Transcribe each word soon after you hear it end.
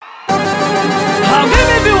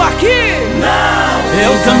aqui? Não.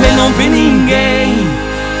 Eu também não vi ninguém.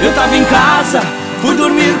 Eu tava em casa, fui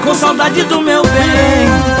dormir com saudade do meu bem.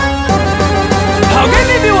 Alguém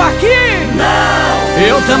me viu aqui? Não.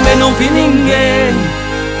 Eu também não vi ninguém.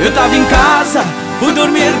 Eu tava em casa, fui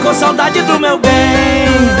dormir com saudade do meu bem.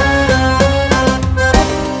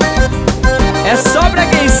 É só pra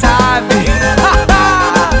quem sabe.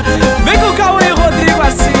 Vem com o Cauê e o Rodrigo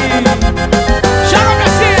assim. Chama pra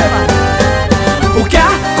cima. O que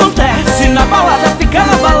acontece na balada fica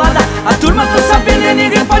na balada. A turma tá sabendo e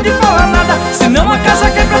ninguém pode falar nada, senão a casa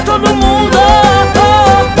quer pra todo mundo.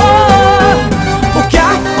 O que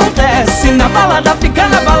acontece na balada fica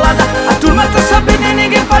na balada. A turma tá sabendo e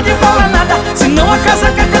ninguém pode falar nada, senão a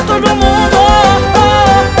casa quer pra todo mundo.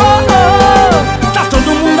 Tá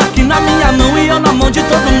todo mundo aqui na minha mão e eu na mão de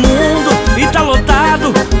todo mundo. E tá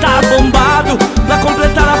lotado, tá bombado. Pra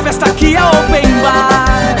completar a festa aqui é open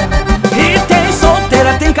bar. E tem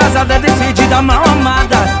solteira, tem casada, decidida, mal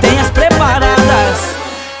amada. Tem as preparadas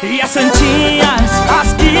e as santinhas,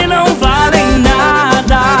 as que não valem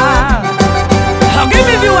nada. Alguém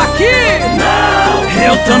me viu aqui? Não.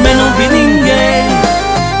 Eu também não vi ninguém.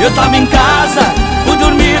 Eu tava em casa, fui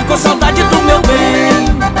dormir com saudade do meu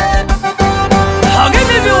bem. Alguém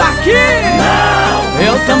me viu aqui? Não.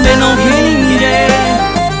 Eu também não vi ninguém.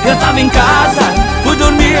 Eu tava em casa, fui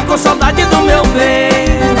dormir com saudade do meu bem.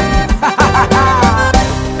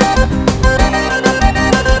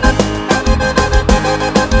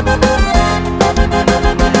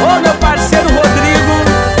 Ô meu parceiro Rodrigo,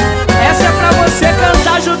 essa é pra você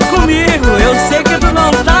cantar junto comigo. Eu sei que tu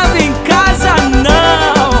não tava em casa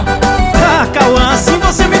não. Ah, Kauan, assim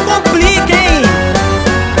você me complica, hein?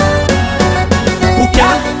 O que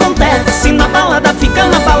acontece na balada fica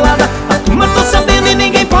na balada. A turma tá sabendo e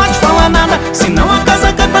ninguém pode falar nada, senão a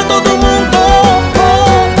casa cai pra todo mundo.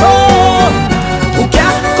 O que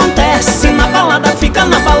acontece na balada fica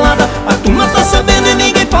na balada. A turma tá sabendo e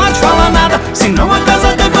ninguém pode falar nada, senão a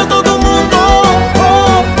casa cai pra todo mundo.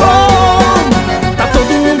 Tá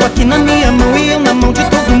todo mundo aqui na minha mão e eu na mão de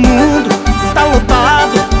todo mundo. Tá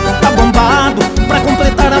lotado, tá bombado. Pra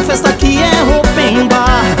completar a festa aqui é open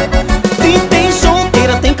bar. E tem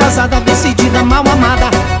solteira, tem casada, decidida, mal amada.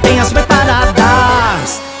 Tem as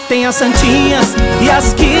preparadas, tem as santinhas e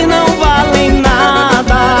as que não valem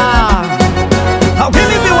nada. Alguém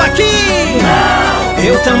me viu aqui? Não.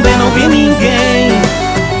 Eu também não vi ninguém.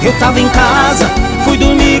 Eu tava em casa, fui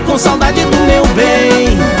dormir com saudade do meu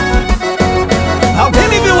bem. Alguém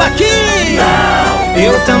me viu aqui? Não.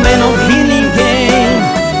 Eu também não vi ninguém.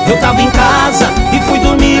 Eu tava em casa e fui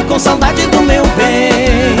dormir com saudade do meu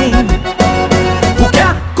bem.